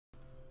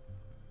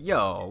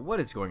Yo, what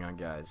is going on,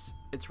 guys?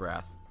 It's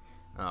Wrath.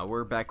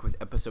 We're back with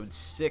episode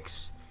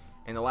 6.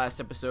 In the last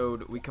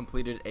episode, we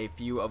completed a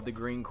few of the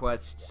green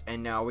quests,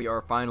 and now we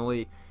are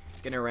finally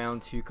getting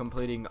around to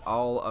completing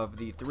all of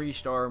the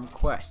 3-star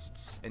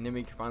quests, and then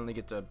we can finally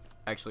get to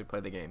actually play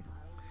the game.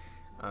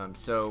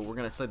 So we're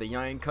going to slay the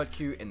giant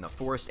Cutcute in the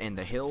forest and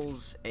the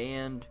hills,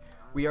 and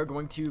we are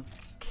going to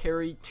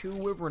carry 2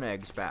 Wyvern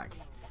eggs back.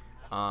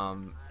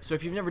 So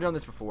if you've never done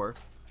this before,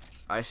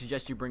 I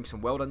suggest you bring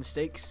some well-done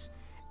steaks.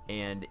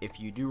 And if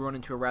you do run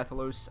into a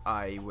Rathalos,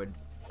 I would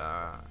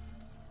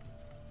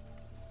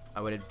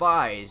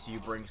advise you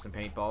bring some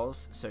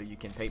paintballs so you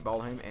can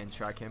paintball him and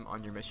track him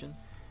on your mission.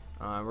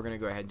 We're gonna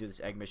go ahead and do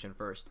this egg mission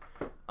first.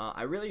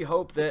 I really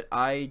hope that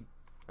I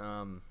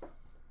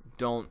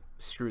don't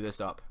screw this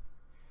up,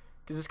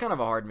 because it's kind of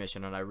a hard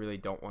mission, and I really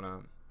don't want to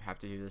have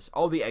to do this.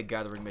 All the egg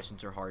gathering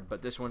missions are hard,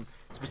 but this one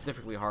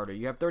specifically harder.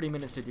 You have 30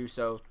 minutes to do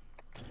so.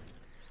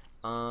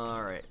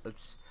 Alright,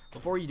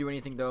 before you do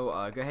anything though,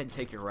 go ahead and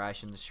take your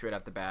rations straight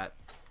off the bat,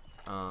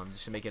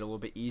 just to make it a little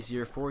bit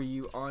easier for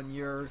you on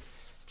your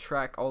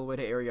track all the way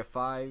to area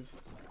 5.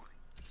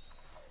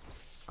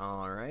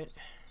 Alright,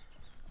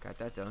 got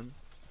that done.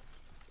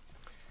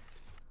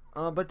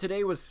 But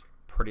today was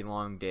a pretty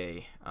long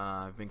day.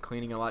 I've been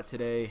cleaning a lot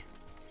today,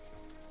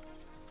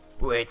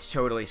 which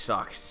totally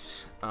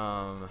sucks.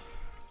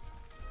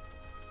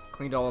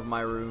 Cleaned all of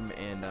my room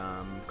and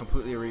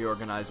completely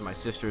reorganized my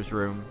sister's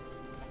room.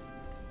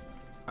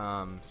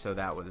 So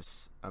that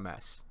was a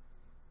mess.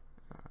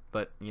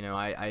 But you know,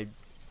 I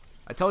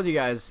told you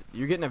guys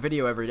you're getting a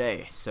video every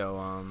day, so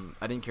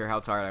I didn't care how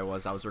tired I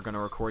was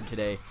gonna record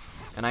today,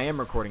 and I am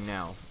recording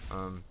now.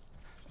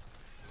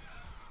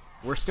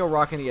 We're still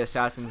rocking the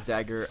Assassin's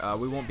Dagger.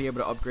 We won't be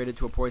able to upgrade it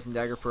to a Poison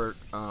Dagger for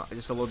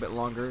just a little bit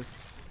longer,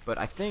 but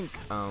I think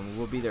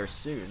we'll be there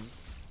soon.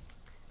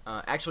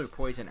 Actually,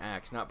 Poison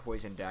Axe, not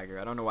Poison Dagger.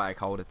 I don't know why I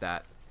called it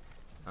that,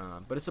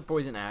 but it's a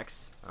Poison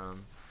Axe.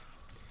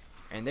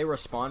 And they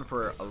respawn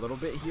for a little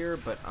bit here,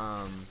 but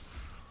I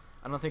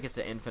don't think it's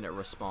an infinite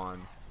respawn.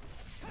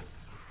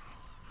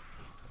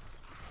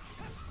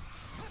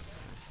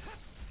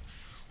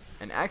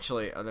 And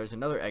actually, there's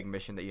another egg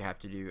mission that you have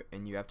to do,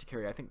 and you have to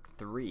carry, I think,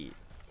 3.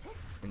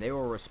 And they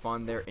will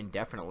respawn there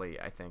indefinitely,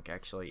 I think,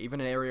 actually.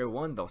 Even in Area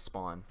 1, they'll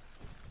spawn.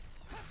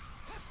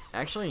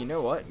 Actually, you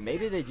know what?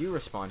 Maybe they do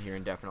respawn here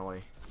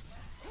indefinitely.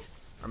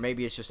 Or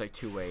maybe it's just like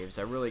 2 waves.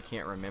 I really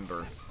can't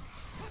remember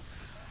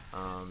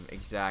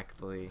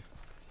exactly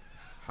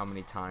how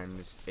many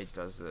times it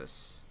does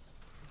this.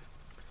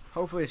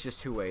 Hopefully it's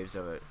just 2 waves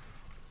of it,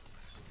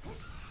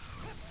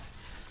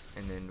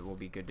 and then we'll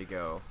be good to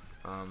go.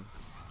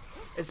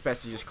 It's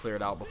best to just clear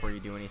it out before you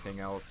do anything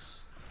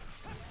else.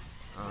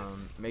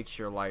 Makes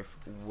your life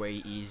way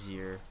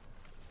easier,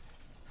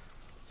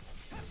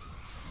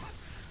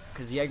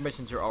 because the egg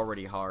missions are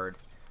already hard,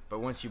 but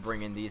once you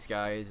bring in these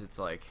guys, it's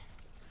like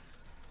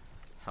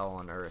hell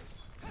on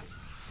earth.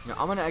 Now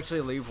I'm gonna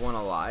actually leave one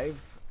alive,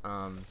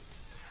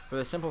 for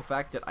the simple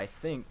fact that I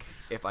think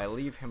if I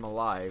leave him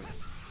alive,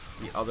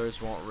 the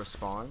others won't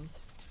respawn.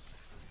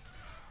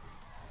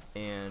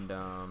 And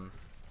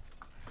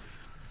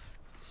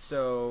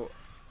so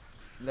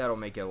that'll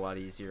make it a lot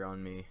easier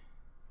on me.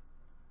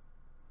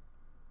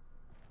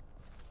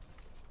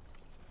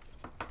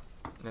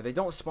 Now they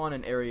don't spawn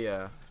in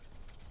area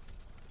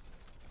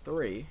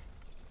 3,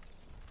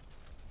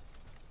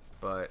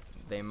 but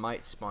they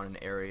might spawn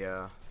in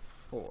area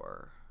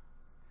 4,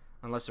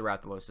 unless the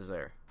Rathalos is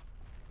there.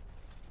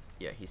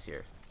 Yeah, he's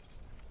here.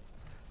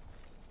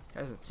 He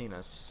hasn't seen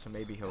us, so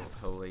maybe he'll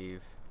leave.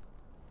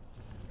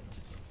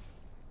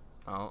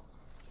 Oh,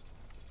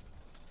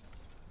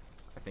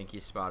 I think he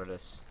spotted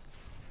us.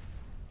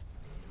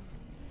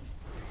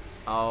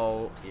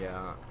 Oh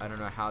yeah, I don't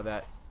know how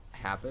that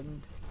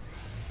happened,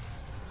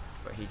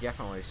 but he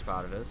definitely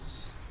spotted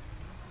us.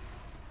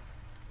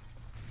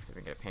 See if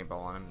we can get a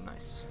paintball on him.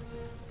 Nice.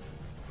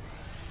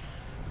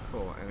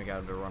 Cool, and we got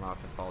him to run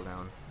off and fall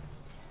down.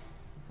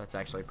 That's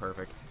actually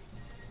perfect.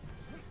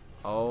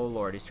 Oh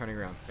lord, he's turning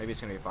around. Maybe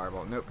it's gonna be a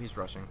fireball. Nope, he's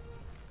rushing.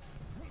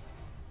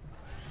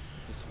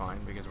 This is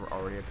fine because we're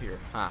already up here.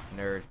 Ha,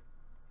 nerd.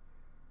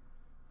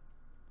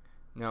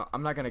 Now,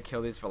 I'm not gonna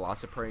kill these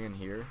Velociprey in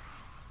here,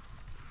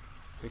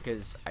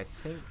 because I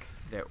think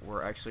that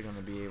we're actually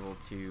gonna be able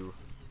to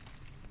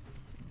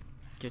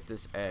get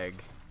this egg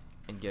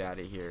and get out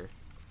of here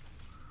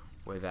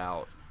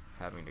without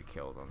having to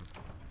kill them.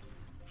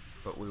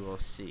 But we will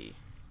see.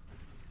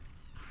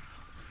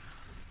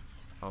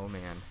 Oh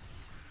man.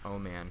 Oh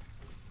man.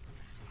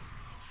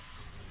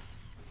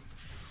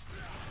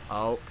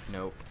 Oh,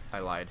 nope. I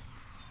lied.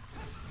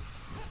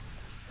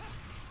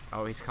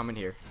 Oh, he's coming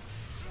here.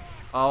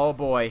 Oh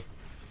boy.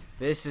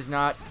 This is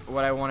not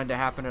what I wanted to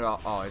happen at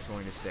all. Oh, he's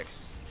going to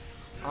 6.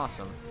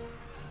 Awesome.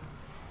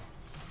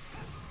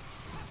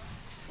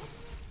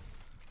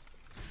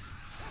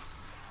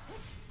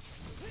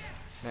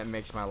 That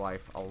makes my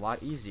life a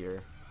lot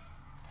easier.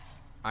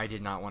 I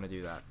did not want to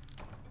do that.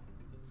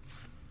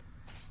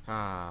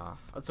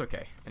 That's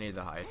okay. I needed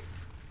to hide.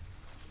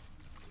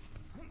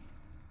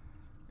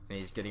 And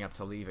he's getting up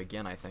to leave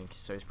again, I think.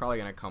 So he's probably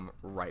gonna come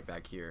right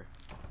back here.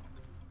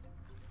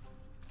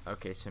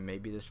 Okay, so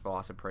maybe this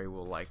Velociprey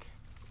will, like,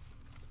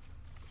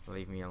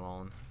 leave me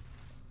alone.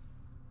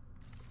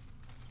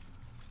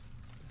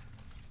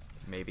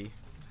 Maybe.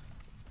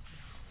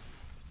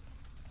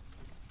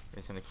 We're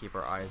just gonna keep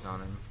our eyes on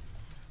him.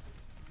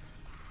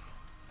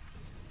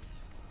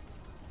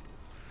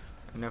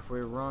 And if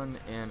we run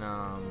in,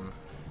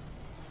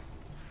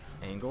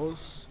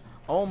 angles...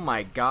 Oh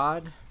my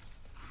god!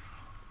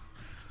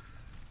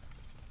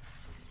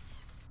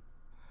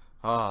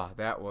 Ah,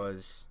 that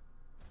was...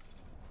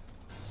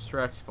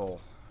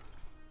 stressful.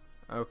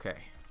 Okay.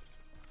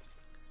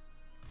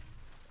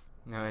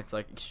 Now it's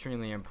like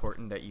extremely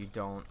important that you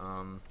don't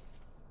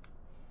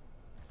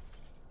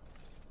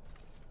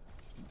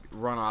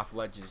run off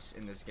ledges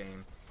in this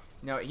game.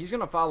 Now he's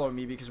gonna follow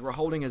me because we're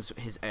holding his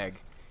egg.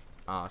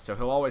 So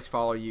he'll always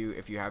follow you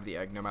if you have the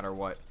egg, no matter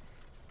what.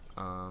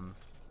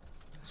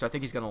 So I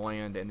think he's gonna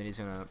land and then he's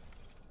gonna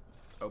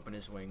open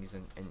his wings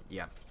and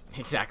yeah,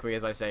 exactly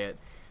as I say it.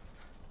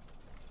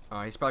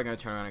 He's probably going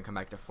to turn around and come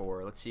back to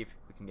 4. Let's see if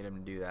we can get him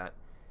to do that.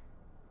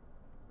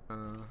 He's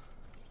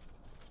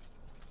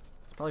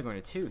probably going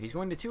to 2. He's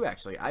going to 2,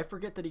 actually. I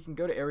forget that he can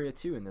go to Area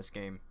 2 in this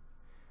game.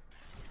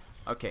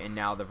 Okay, and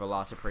now the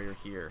Velociprey are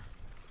here.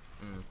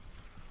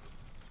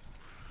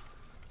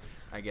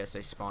 I guess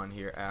they spawn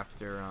here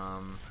after,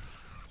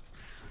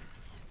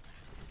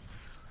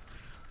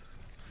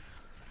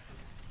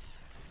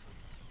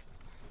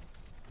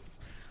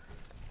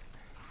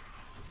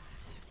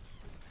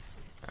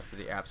 after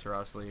the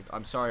Apsaros leave.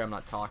 I'm sorry I'm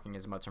not talking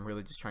as much. I'm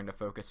really just trying to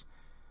focus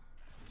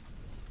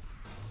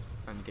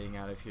on getting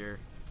out of here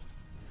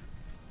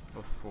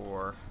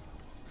before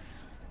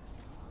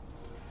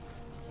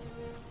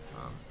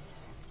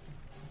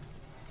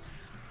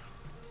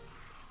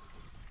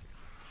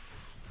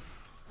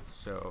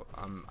so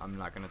I'm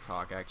not gonna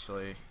talk,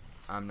 actually.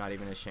 I'm not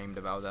even ashamed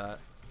about that.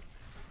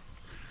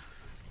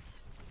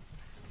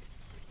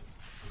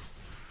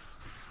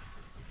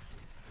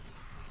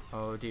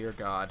 Oh dear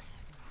God.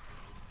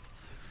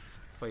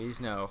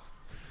 Please, no.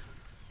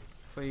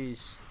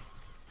 Please.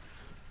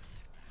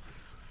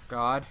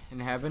 God in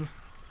heaven.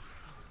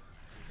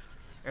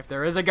 If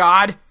there is a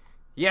God.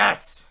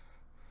 Yes!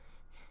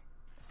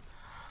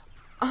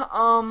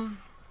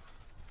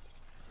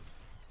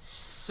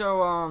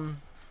 So,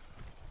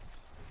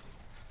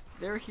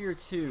 they're here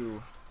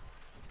too.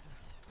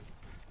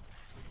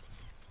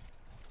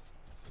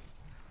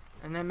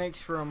 And that makes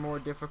for a more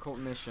difficult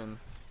mission.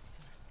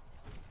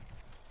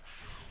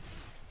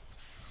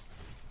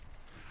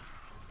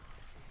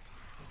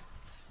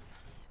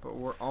 But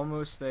we're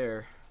almost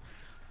there.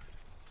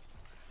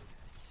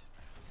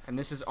 And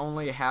this is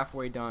only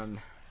halfway done.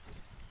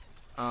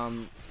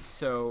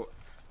 So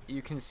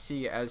you can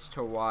see as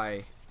to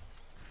why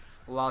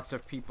lots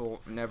of people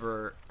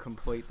never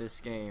complete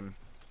this game.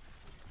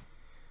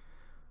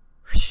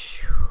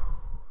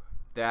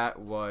 That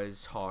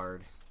was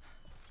hard.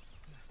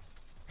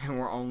 And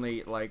we're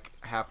only like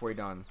halfway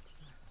done.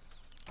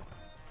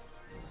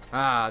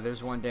 Ah,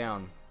 there's one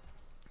down.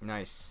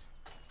 Nice.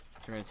 So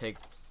we're gonna take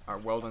our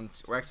well done.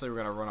 We're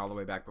gonna run all the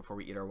way back before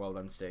we eat our well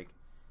done steak.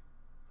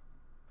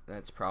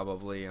 That's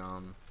probably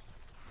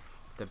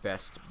the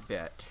best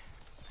bet.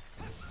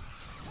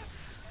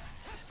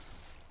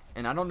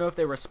 And I don't know if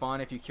they respawn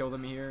if you kill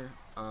them here.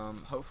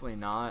 Hopefully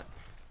not.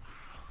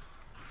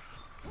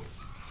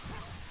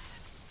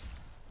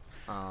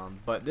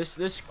 But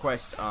this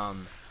quest,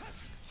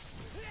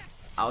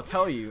 I'll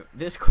tell you,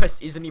 this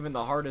quest isn't even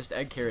the hardest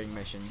egg carrying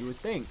mission. You would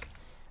think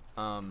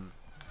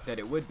that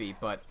it would be,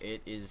 but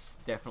it is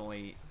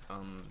definitely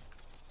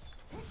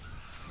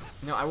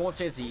no, I won't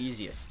say it's the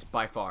easiest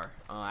by far.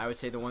 I would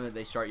say the one that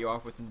they start you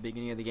off with in the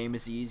beginning of the game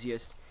is the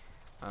easiest.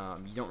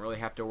 You don't really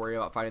have to worry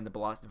about fighting the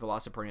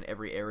Velociprey in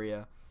every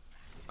area.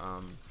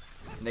 And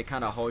they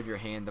kind of hold your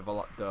hand. The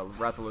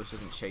Rathalos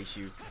doesn't chase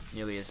you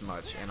nearly as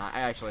much, and I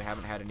actually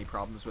haven't had any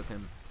problems with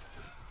him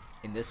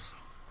in this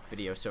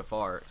video so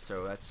far,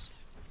 so that's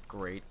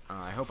great.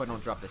 I hope I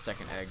don't drop the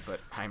second egg, but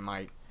I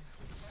might.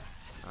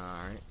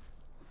 Alright.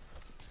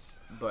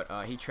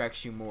 But he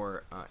tracks you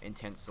more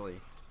intensely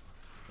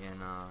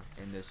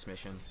in this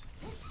mission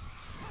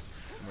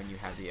when you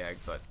have the egg,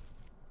 but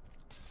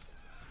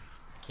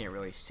can't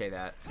really say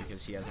that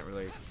because he hasn't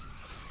really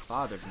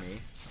bothered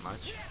me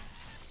much.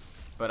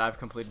 But I've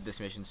completed this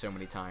mission so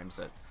many times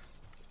that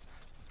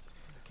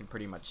I can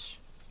pretty much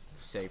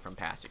say from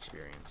past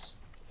experience.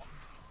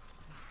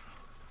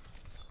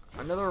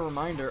 Another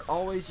reminder,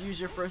 always use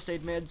your first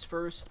aid meds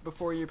first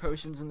before your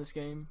potions in this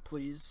game,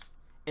 please.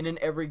 And in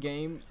every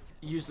game,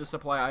 use the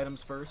supply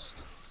items first.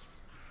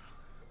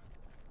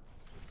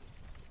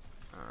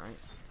 Alright.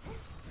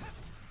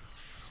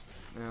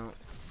 Now,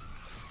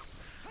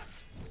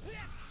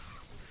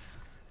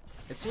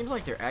 it seems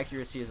like their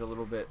accuracy is a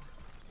little bit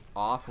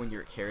off when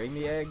you're carrying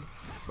the egg,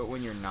 but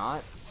when you're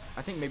not,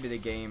 I think maybe the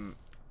game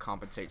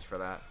compensates for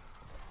that.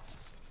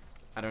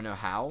 I don't know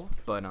how,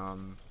 but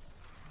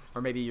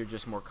or maybe you're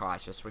just more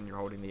cautious when you're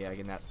holding the egg,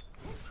 and that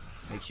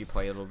makes you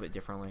play a little bit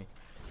differently.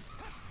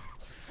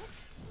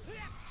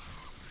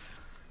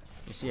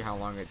 You see how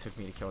long it took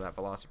me to kill that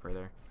Velocipede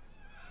there.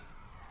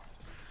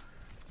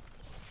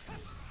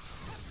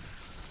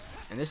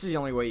 And this is the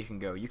only way you can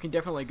go. You can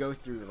definitely go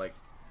through like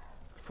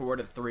 4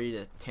 to 3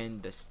 to 10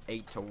 to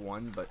 8 to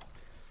 1, but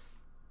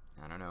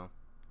I don't know.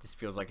 This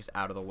feels like it's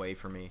out of the way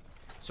for me,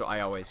 so I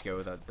always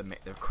go the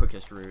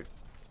quickest route.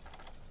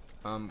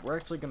 We're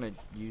actually gonna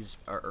use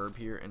our herb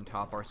here and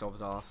top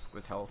ourselves off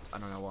with health. I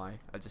don't know why.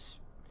 I just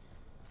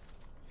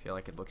feel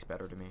like it looks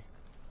better to me.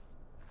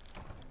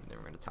 And then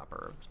we're gonna top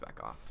our herbs back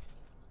off.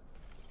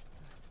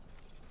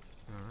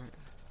 All right.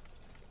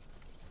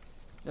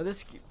 Now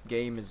this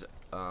game is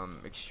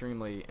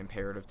extremely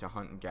imperative to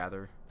hunt and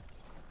gather.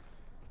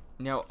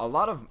 Now a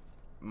lot of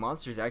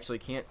monsters actually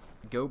can't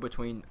go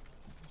between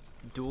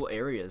dual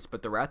areas,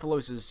 but the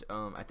Rathalos is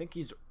I think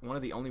he's one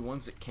of the only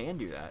ones that can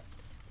do that.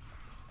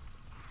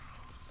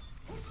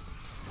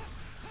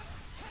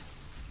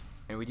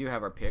 And we do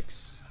have our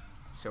picks,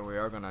 so we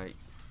are gonna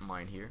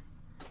mine here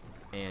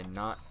and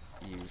not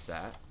use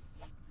that.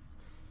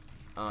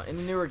 In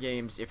the newer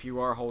games, if you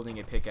are holding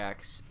a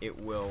pickaxe,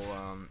 it will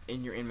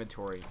in your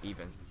inventory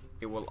even,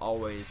 it will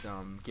always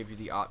give you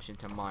the option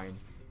to mine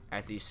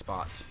at these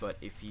spots. But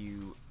if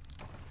you,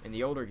 in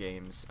the older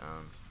games,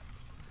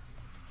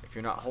 if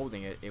you're not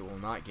holding it, it will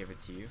not give it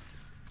to you,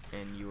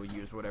 and you will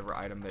use whatever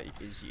item that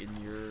is in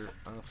your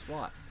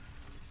slot,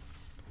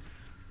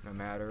 no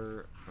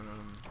matter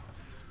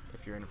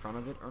if you're in front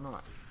of it or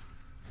not.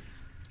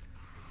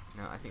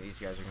 No, I think these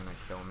guys are gonna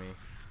kill me.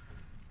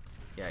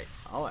 Yeah,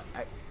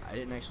 I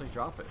didn't actually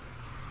drop it.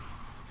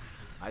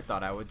 I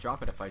thought I would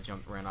drop it if I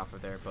ran off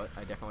of there, but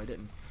I definitely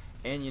didn't.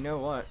 And you know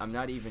what? I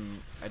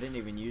didn't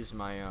even use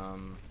my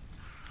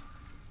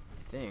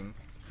thing.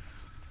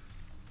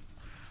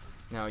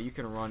 Now you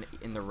can run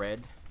in the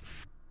red,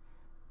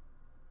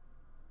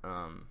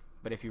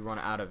 but if you run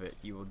out of it,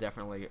 you will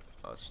definitely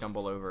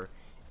stumble over,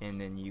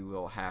 and then you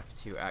will have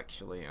to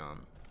actually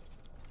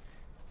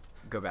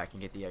go back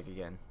and get the egg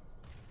again.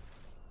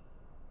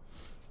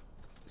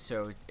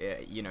 So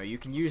you know, you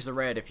can use the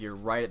red if you're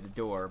right at the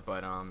door,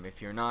 but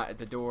if you're not at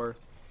the door,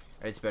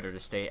 it's better to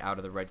stay out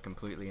of the red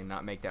completely and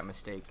not make that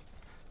mistake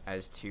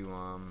as to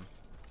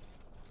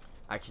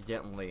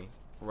accidentally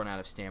run out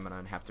of stamina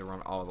and have to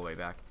run all the way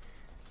back.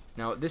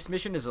 Now this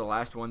mission is the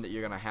last one that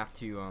you're gonna have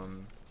to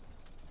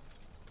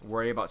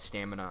worry about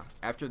stamina.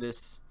 After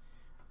this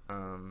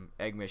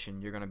egg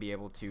mission, you're gonna be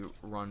able to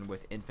run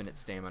with infinite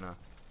stamina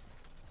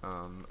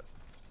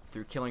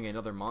through killing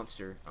another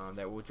monster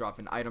that will drop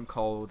an item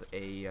called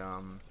a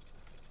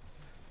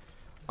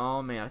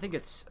oh man, I think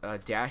it's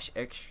dash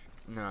X.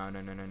 No.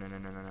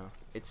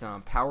 It's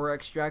power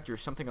extract or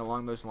something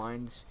along those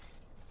lines.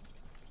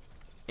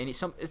 And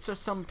it's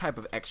just some type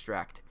of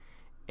extract,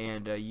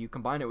 and you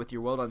combine it with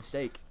your well-done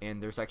steak,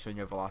 and there's actually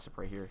no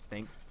Velocipede here.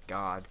 Thank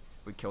God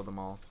we killed them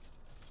all.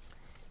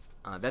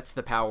 That's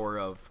the power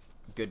of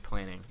good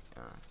planning.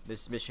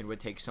 This mission would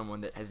take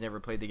someone that has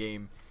never played the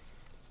game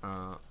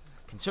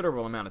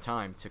considerable amount of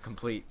time to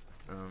complete.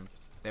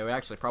 They would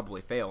actually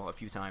probably fail a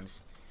few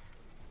times,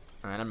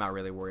 and I'm not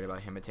really worried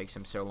about him. It takes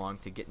him so long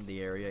to get in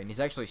the area, and he's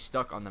actually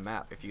stuck on the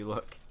map if you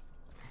look.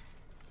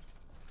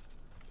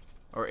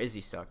 Or is he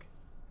stuck?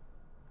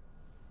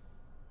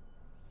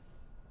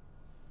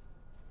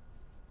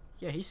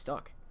 Yeah, he's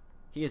stuck.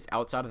 He is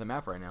outside of the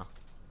map right now.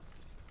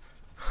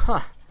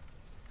 Huh.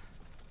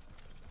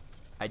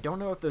 I don't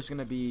know if there's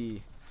gonna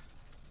be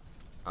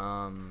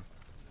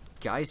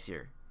guys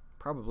here.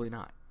 Probably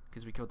not,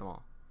 because we killed them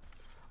all.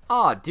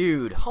 Aw,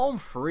 dude, home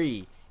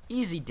free.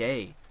 Easy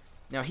day.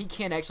 Now, he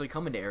can't actually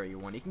come into Area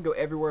 1. He can go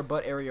everywhere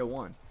but Area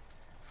 1.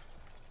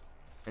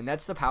 And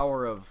that's the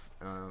power of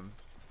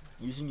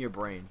using your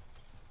brain.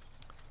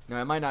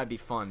 Now, it might not be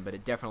fun, but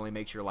it definitely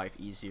makes your life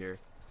easier.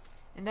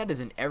 And that is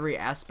in every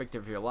aspect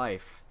of your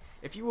life.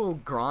 If you will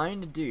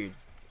grind, dude,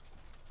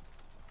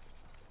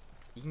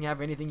 you can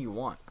have anything you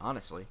want,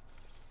 honestly.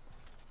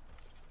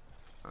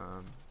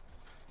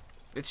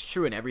 It's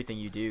true in everything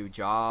you do.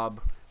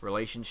 Job,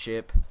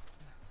 relationship,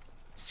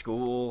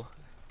 school,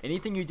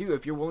 anything you do.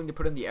 If you're willing to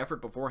put in the effort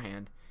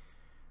beforehand,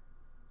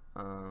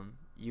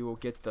 you will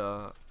get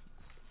the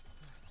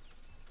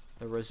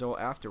result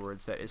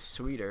afterwards that is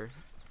sweeter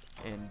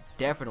and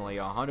definitely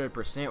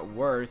 100%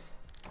 worth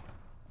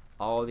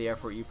all the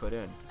effort you put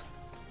in.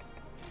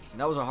 And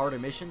that was a harder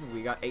mission.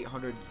 We got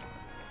 800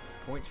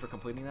 points for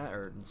completing that,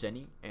 or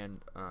Zenny, and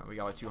we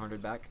got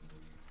 200 back.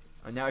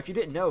 Now, if you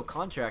didn't know,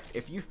 contract,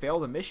 if you fail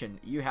the mission,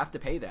 you have to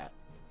pay that.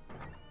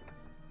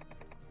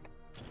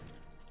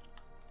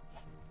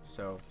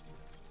 So,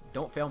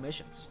 don't fail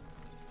missions.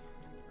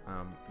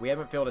 We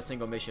haven't failed a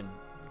single mission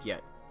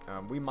yet.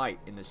 We might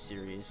in this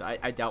series.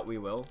 I doubt we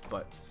will,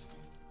 but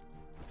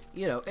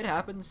you know, it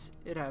happens.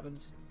 It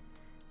happens.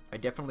 I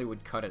definitely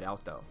would cut it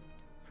out though,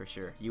 for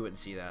sure. You wouldn't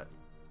see that.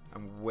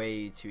 I'm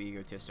way too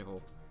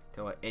egotistical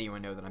to let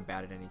anyone know that I'm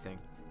bad at anything.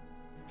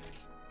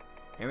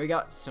 And we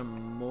got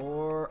some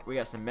more. We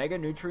got some mega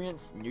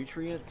nutrients,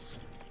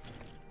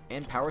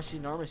 and power seed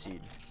and armor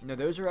seed. Now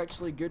those are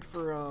actually good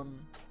for oh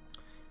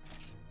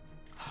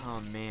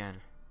man,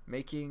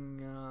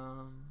 making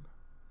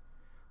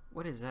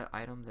What is that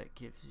item that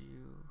gives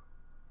you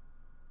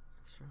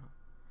extra?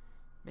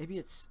 Maybe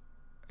it's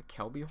a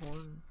Kelby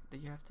horn that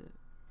you have to.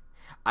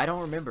 I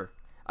don't remember.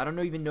 I don't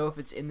even know if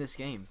it's in this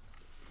game.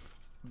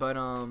 But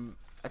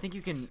I think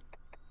you can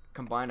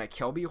combine a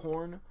Kelby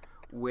horn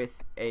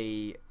with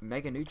a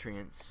Mega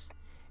Nutrients,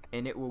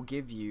 and it will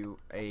give you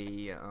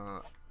a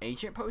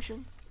Ancient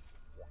Potion.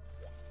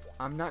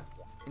 I'm not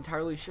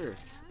entirely sure,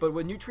 but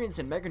what Nutrients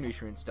and Mega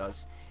Nutrients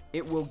does,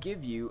 it will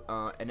give you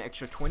an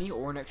extra 20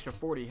 or an extra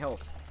 40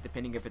 health,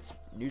 depending if it's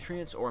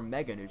Nutrients or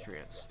Mega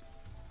Nutrients.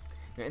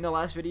 Now, in the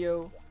last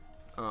video,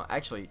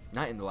 actually,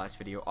 not in the last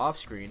video, off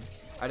screen,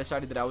 I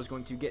decided that I was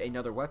going to get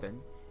another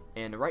weapon,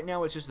 and right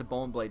now it's just the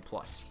Bone Blade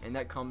Plus, and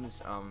that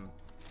comes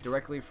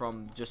directly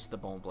from just the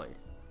Bone Blade.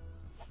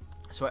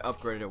 So I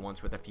upgraded it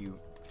once with a few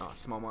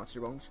small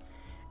monster bones.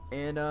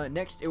 And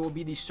next it will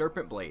be the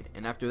Serpent Blade,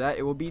 and after that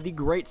it will be the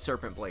Great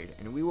Serpent Blade,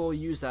 and we will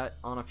use that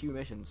on a few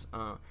missions.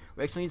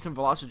 We actually need some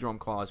Velocidrome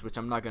Claws, which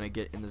I'm not going to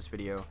get in this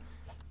video.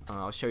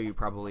 I'll show you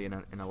probably in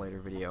a later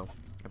video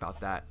about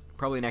that.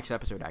 Probably next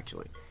episode,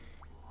 actually.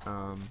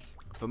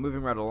 But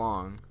moving right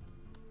along,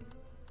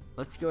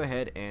 let's go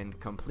ahead and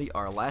complete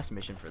our last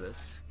mission for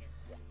this.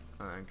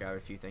 Grab a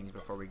few things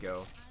before we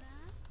go.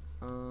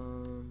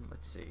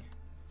 Let's see.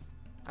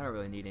 I don't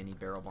really need any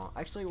barrel bomb.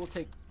 Actually, we'll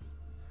take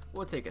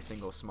a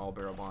single small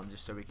barrel bomb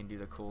just so we can do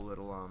the cool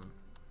little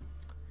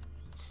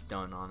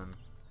stun on him,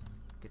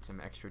 get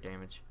some extra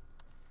damage.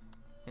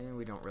 And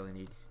we don't really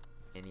need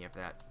any of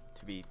that,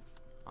 to be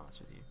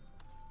honest with you.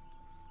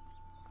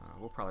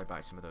 We'll probably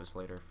buy some of those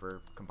later for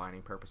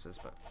combining purposes,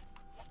 but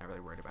not really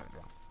worried about it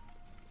now.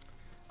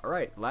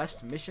 Alright,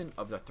 last mission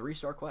of the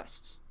 3-star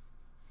quests.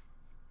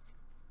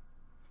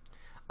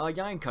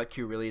 Giant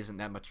Cutku really isn't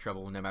that much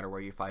trouble no matter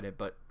where you fight it,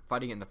 but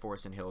fighting it in the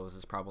Forest and Hills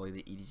is probably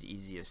the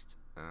easiest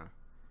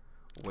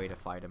way to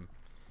fight him.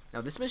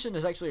 Now this mission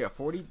is actually a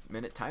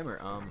 40-minute timer.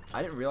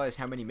 I didn't realize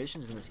how many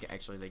missions in this game.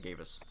 Actually, they gave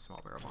us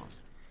small barrel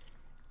bombs.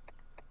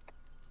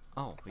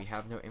 Oh, we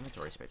have no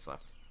inventory space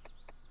left.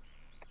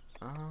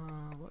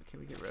 What can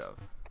we get rid of?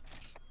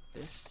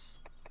 This,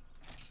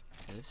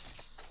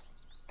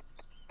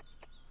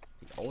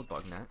 the old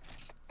bug net.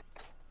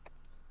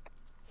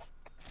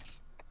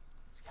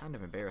 It's kind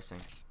of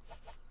embarrassing.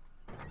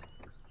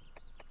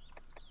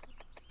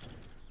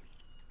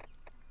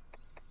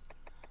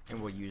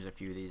 And we'll use a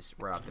few of these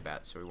right off the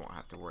bat so we won't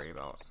have to worry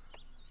about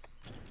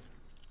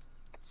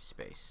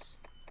space.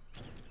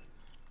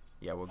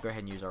 Yeah, we'll go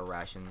ahead and use our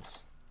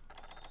rations.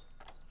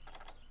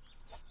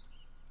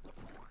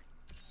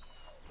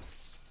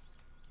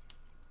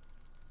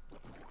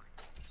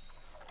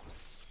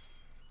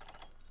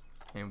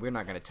 And we're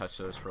not going to touch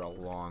those for a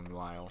long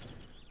while.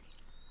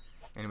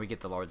 And we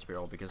get the large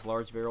barrel because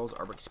large barrels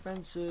are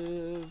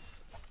expensive.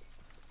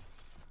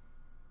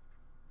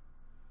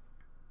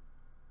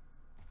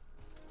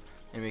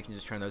 And we can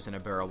just turn those into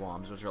barrel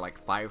bombs, which are like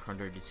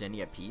 500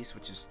 zenny a piece,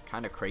 which is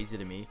kind of crazy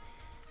to me.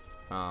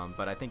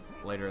 But I think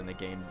later in the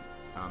game,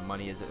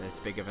 money isn't as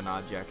big of an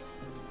object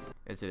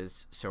as it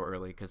is so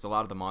early, because a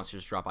lot of the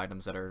monsters drop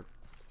items that are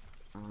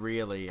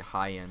really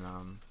high in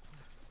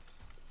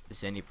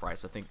zenny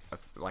price. I think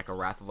like a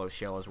Rathalos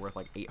shell is worth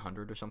like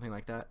 800 or something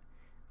like that.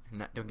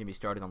 Don't get me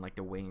started on like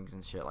the wings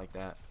and shit like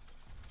that.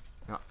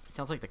 Now, it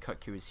sounds like the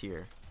Cutku is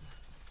here.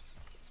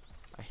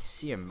 I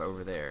see him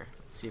over there.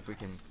 Let's see if we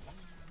can.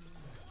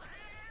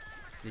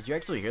 Did you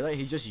actually hear that?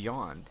 He just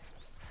yawned.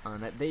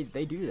 They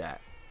do that.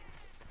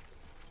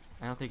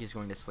 I don't think he's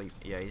going to sleep.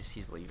 Yeah,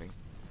 he's leaving.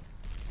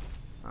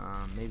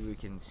 Maybe we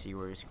can see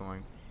where he's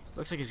going.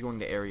 Looks like he's going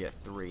to area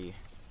 3.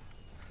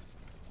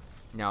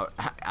 Now,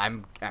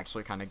 I'm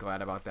actually kind of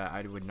glad about that.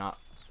 I would not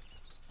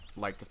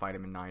like to fight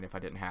him in 9 if I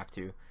didn't have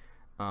to.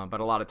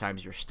 But a lot of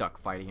times you're stuck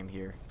fighting him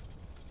here.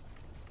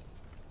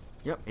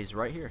 Yep, he's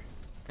right here.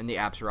 And the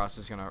Apsaros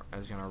is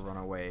gonna run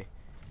away.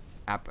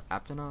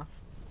 Aptonoth?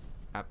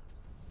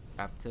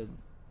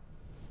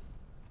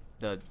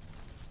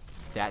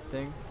 That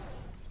thing?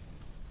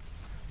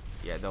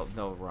 Yeah,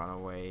 they'll run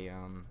away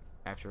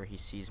after he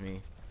sees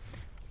me.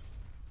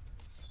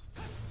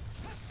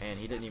 And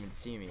he didn't even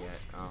see me yet.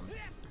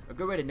 A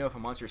good way to know if a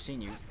monster's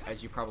seen you,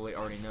 as you probably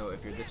already know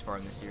if you're this far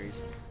in the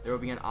series, there will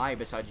be an eye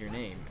beside your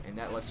name, and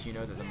that lets you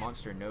know that the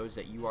monster knows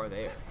that you are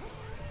there.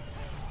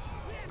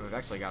 And we've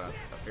actually got a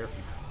fair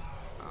few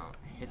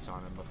hits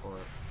on him before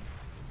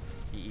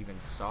he even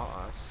saw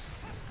us.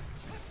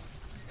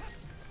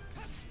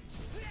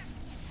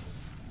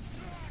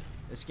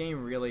 This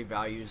game really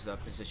values the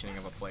positioning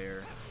of a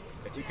player.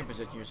 If you can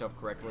position yourself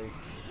correctly,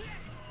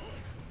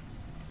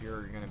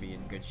 you're going to be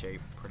in good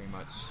shape pretty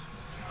much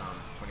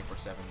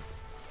 24/7.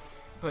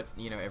 But,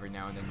 you know, every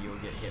now and then you'll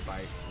get hit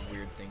by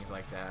weird things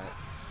like that.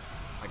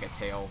 Like a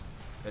tail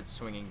that's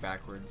swinging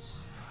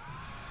backwards.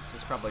 So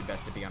it's probably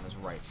best to be on his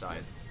right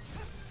side.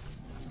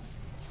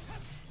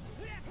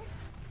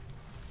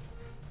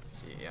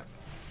 See, yeah.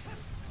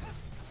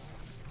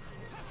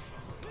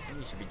 And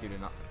he should be due to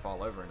not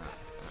fall over in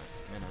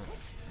a minute.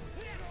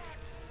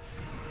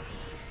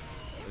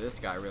 So this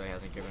guy really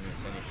hasn't given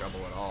us any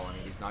trouble at all. I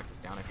mean, he's knocked us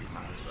down a few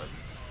times, but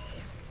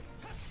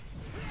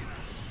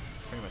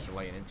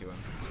laying into him.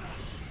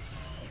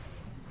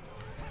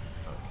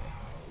 Okay,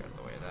 get out of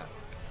the way of that.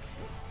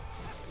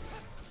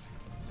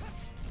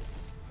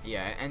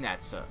 Yeah, and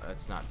that's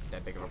not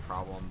that big of a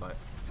problem, but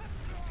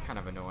it's kind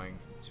of annoying,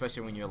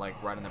 especially when you're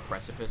like right on the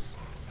precipice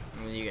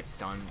and when you get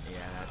stunned. Yeah,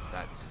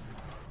 that's.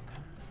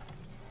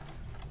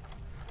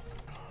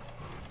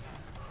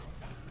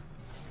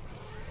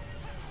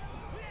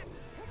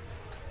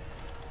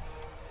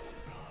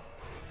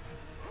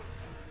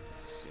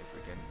 Let's see if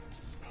we can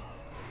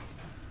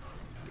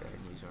go ahead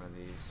and use one of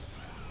these.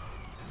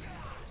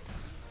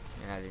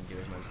 Yeah, I didn't do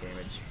as much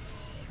damage,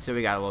 so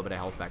we got a little bit of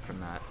health back from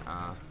that.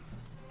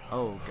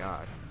 Oh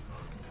god.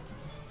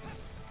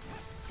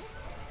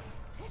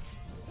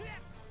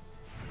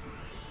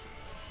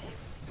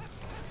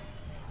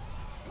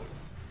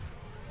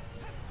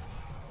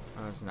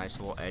 Oh, that's a nice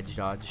little edge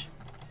dodge.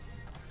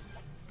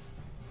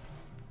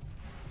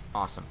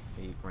 Awesome.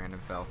 He ran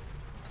and fell.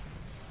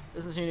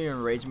 Doesn't seem to be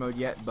in rage mode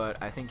yet, but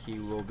I think he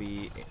will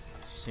be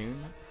soon.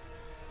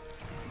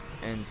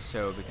 And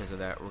so because of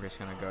that, we're just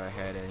gonna go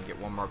ahead and get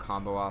one more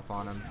combo off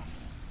on him.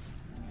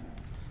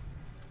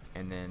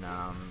 And then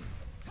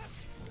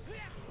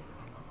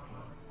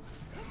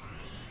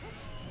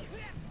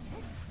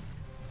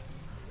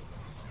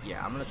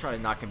yeah, I'm gonna try to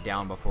knock him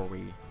down before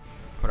we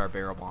put our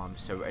barrel bomb,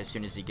 so as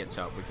soon as he gets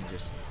up we can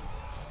just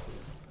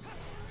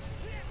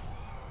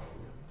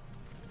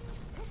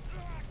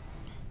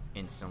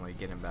instantly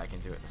get him back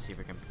into it. Let's see if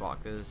we can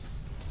block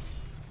this.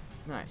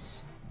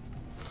 Nice.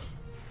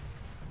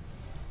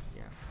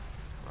 Yeah,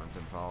 runs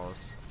and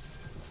falls.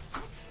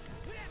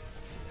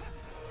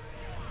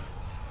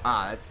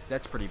 Ah,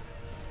 that's pretty,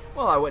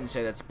 well, I wouldn't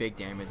say that's big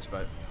damage,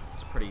 but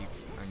it's pretty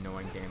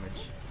annoying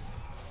damage.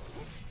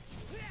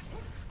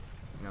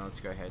 Now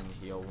let's go ahead and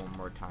heal one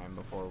more time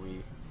before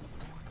we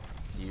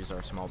use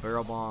our small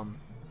barrel bomb.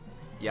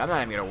 Yeah, I'm not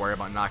even gonna worry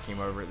about knocking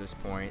him over at this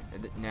point.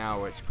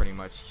 Now it's pretty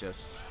much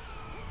just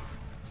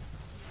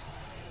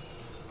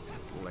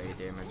lay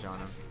damage on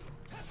him.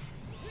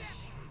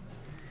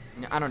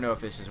 Now, I don't know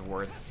if this is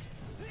worth.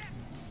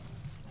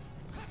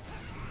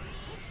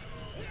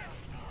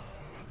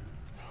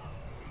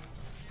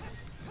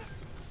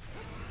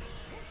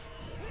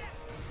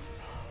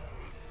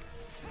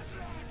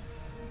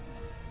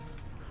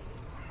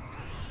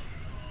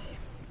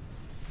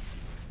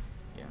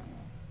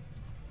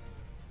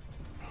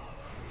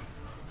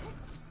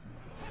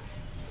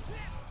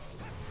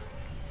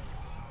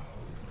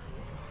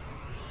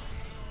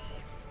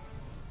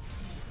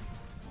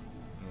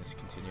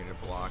 Continue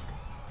to block.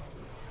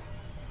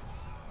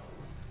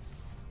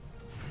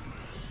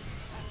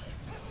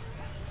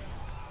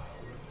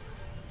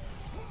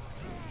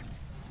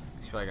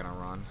 He's probably gonna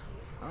run.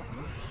 Oh,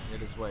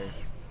 hit his way.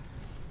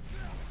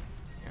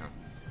 Yeah,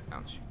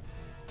 ouch.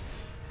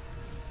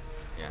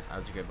 Yeah, that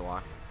was a good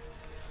block.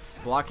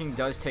 Blocking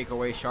does take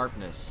away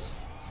sharpness.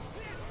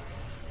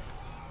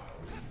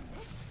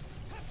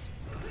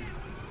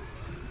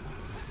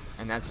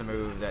 And that's a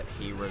move that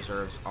he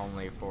reserves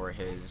only for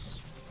his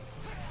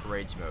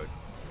rage mode,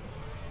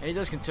 and he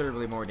does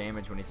considerably more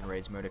damage when he's in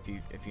rage mode.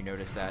 If you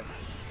notice that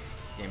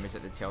damage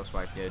that the tail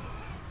swipe did,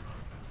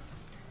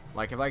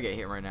 like if I get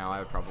hit right now, I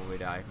would probably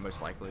die, most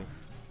likely.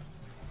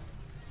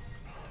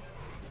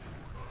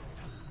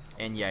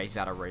 And yeah, he's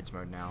out of rage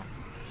mode now,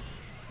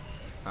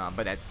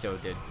 but that still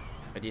did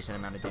a decent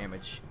amount of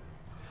damage.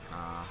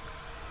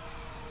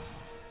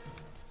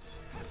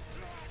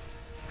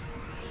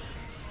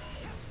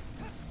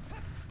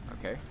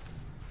 Okay,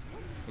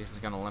 he's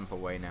just gonna limp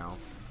away now.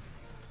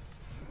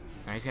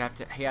 Now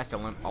he has to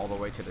limp all the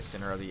way to the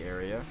center of the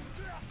area.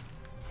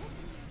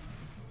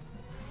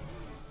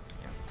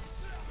 Yeah.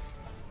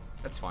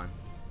 That's fine.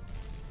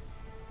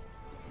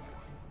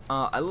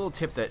 A little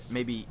tip that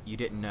maybe you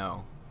didn't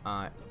know.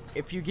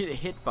 If you get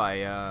hit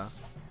by,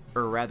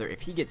 or rather,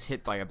 if he gets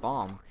hit by a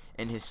bomb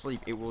in his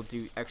sleep, it will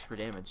do extra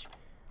damage.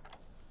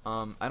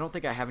 I don't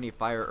think I have any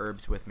fire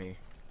herbs with me,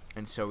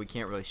 and so we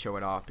can't really show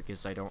it off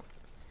because I don't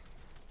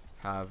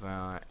have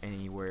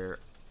anywhere.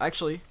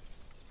 Actually,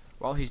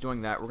 while he's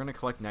doing that, we're going to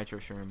collect nitro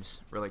shrooms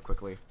really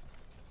quickly.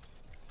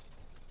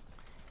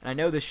 And I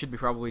know this should be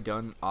probably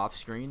done off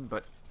screen,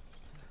 but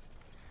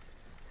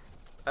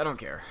I don't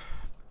care.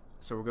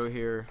 So we'll go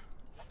here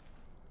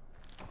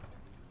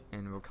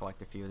and we'll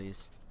collect a few of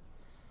these.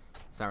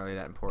 It's not really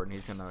that important.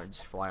 He's going to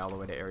just fly all the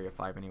way to area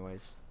 5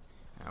 anyways.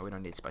 We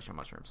don't need special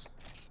mushrooms.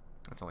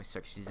 That's only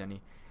 6 he's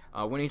any.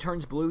 When he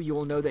turns blue, you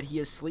will know that he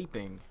is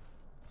sleeping.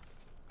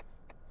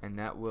 And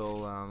that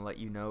will let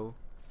you know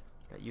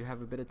that you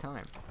have a bit of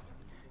time.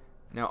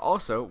 Now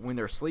also, when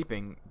they're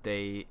sleeping,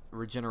 they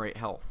regenerate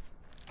health.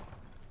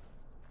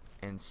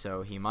 And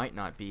so he might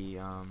not be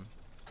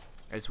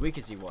as weak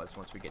as he was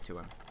once we get to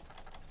him.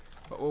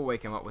 But we'll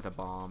wake him up with a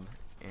bomb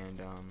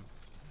and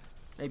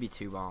maybe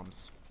 2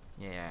 bombs.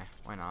 Yeah,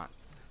 why not?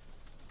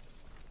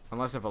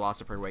 Unless a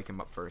Velocipede wake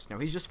him up first. Now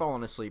he's just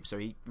fallen asleep, so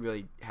he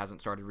really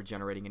hasn't started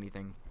regenerating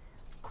anything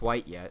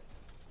quite yet.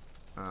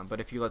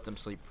 But if you let them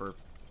sleep for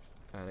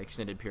an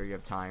extended period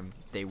of time,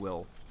 they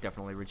will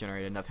definitely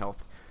regenerate enough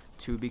health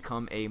to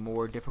become a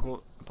more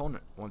difficult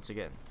opponent once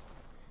again.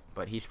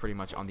 but he's pretty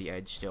much on the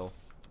edge still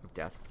of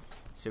death.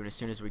 So as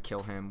soon as we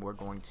kill him, we're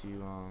going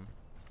to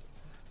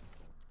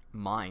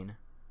mine,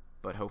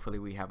 but hopefully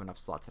we have enough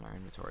slots in our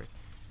inventory.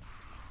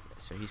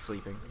 So he's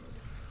sleeping.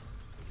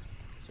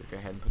 So go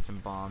ahead and put some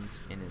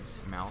bombs in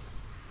his mouth.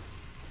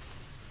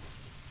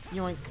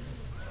 Yoink.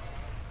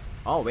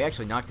 Oh, we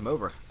actually knocked him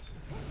over.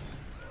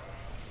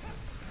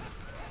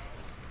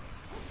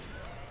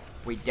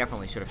 We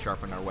definitely should have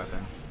sharpened our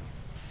weapon.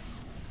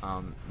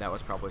 That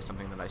was probably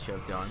something that I should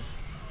have done,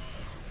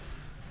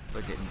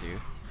 but didn't do.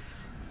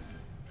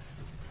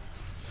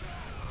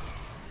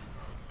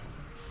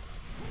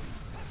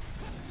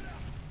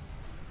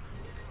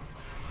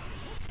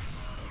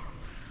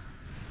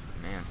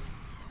 Man.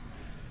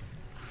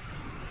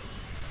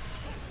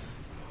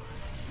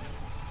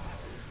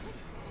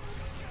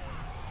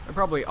 It'd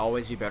probably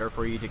always be better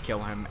for you to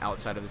kill him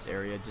outside of this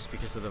area just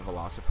because of the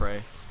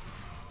Velociprey.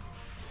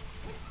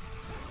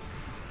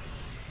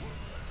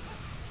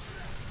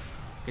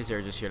 Because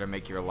they're just here to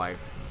make your life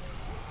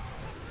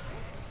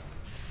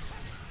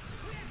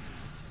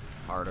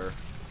harder.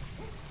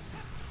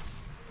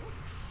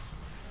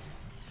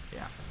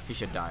 Yeah, he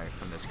should die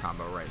from this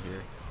combo right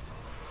here.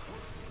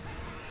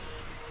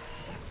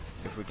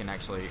 If we can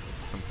actually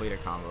complete a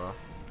combo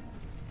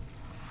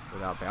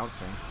without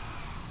bouncing.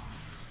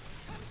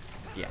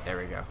 Yeah, there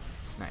we go.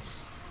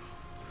 Nice.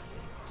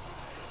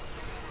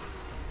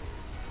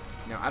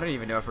 Now, I don't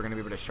even know if we're going to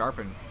be able to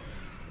sharpen,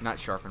 not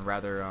sharpen,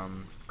 rather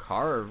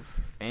carve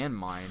and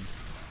mine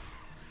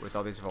with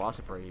all these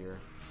Velociprey here.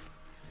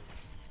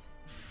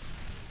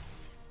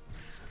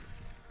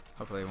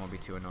 Hopefully it won't be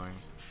too annoying.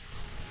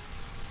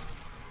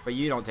 But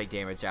you don't take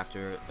damage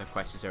after the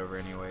quest is over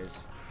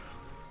anyways.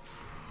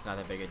 It's not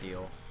that big a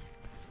deal.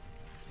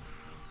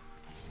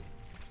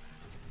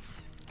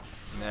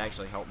 And that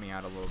actually helped me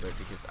out a little bit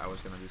because I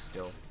was going to be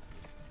still.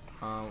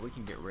 We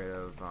can get rid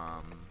of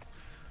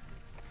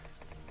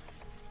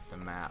the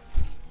map.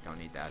 Don't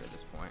need that at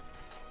this point.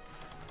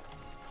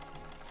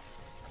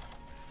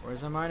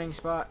 Where's the mining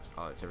spot?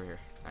 Oh, it's over here.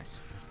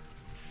 Nice.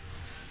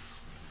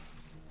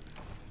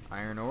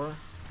 Iron ore.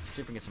 Let's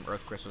see if we can get some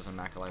earth crystals and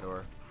macrolite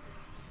ore.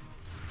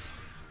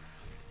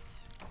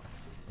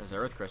 There's the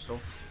earth crystal.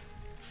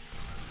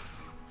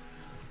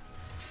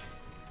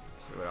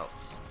 Let's see what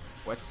else.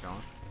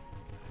 Whetstone.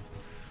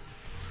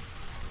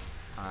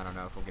 I don't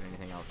know if we'll get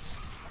anything else.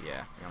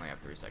 Yeah, we only have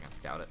 3 seconds.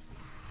 Doubt it.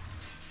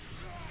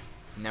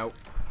 Nope.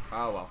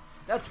 Oh well.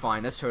 That's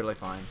fine. That's totally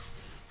fine.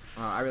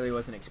 I really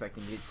wasn't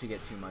expecting to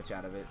get too much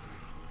out of it.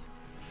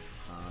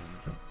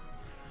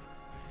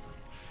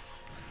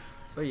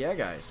 But yeah,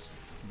 guys.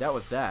 That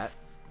was that.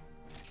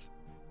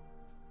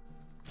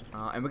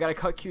 And we got a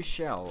cut Q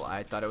shell.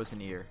 I thought it was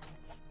an ear.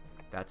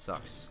 That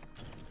sucks.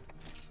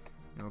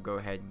 And we'll go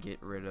ahead and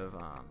get rid of...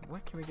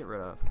 what can we get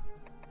rid of?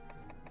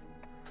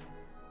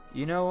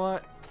 You know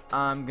what?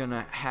 I'm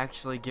gonna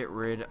actually get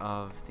rid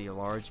of the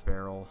large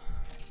barrel.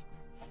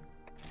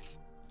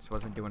 This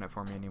wasn't doing it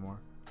for me anymore.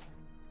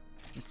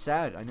 It's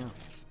sad, I know.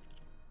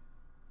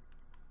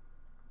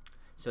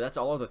 So that's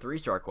all of the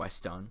 3-star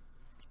quests done.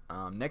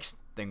 Next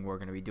thing we're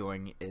gonna be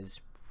doing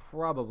is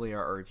probably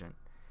our urgent.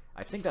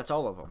 I think that's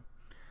all of them.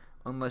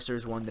 Unless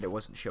there's one that it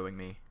wasn't showing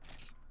me.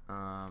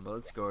 But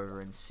let's go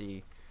over and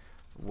see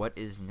what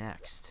is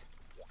next.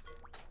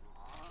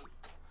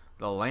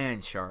 The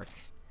land shark.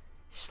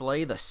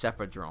 Slay the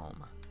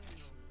Cephadrome.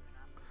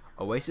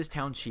 Oasis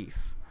Town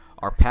Chief.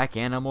 Our pack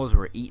animals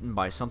were eaten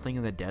by something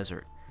in the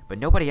desert, but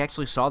nobody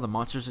actually saw the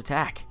monster's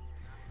attack.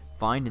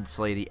 Find and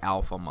slay the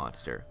alpha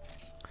monster.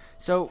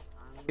 So,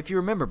 if you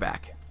remember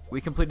back,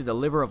 we completed the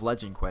Liver of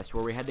Legend quest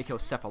where we had to kill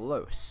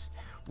Cephalos.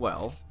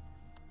 Well,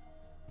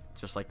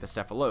 just like the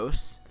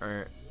Cephalos,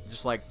 or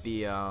just like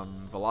the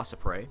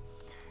Velociprey,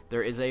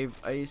 there is a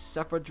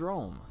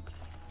Cephadrome.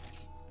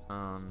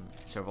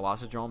 So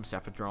Velocidrome,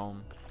 Cephadrome.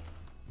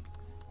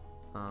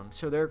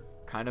 So they're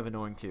kind of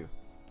annoying too.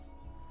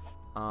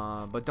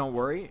 But don't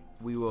worry,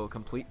 we will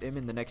complete them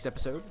in the next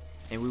episode,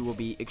 and we will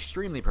be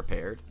extremely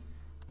prepared.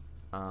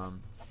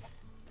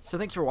 So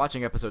thanks for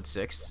watching episode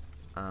 6.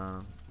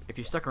 If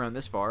you stuck around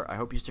this far, I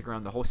hope you stick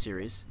around the whole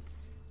series.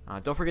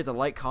 Don't forget to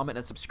like, comment,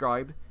 and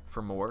subscribe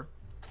for more.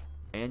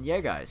 And yeah,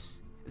 guys,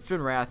 it's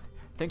been Wrath.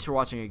 Thanks for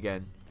watching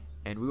again,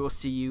 and we will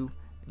see you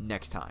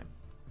next time.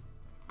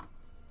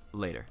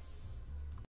 Later.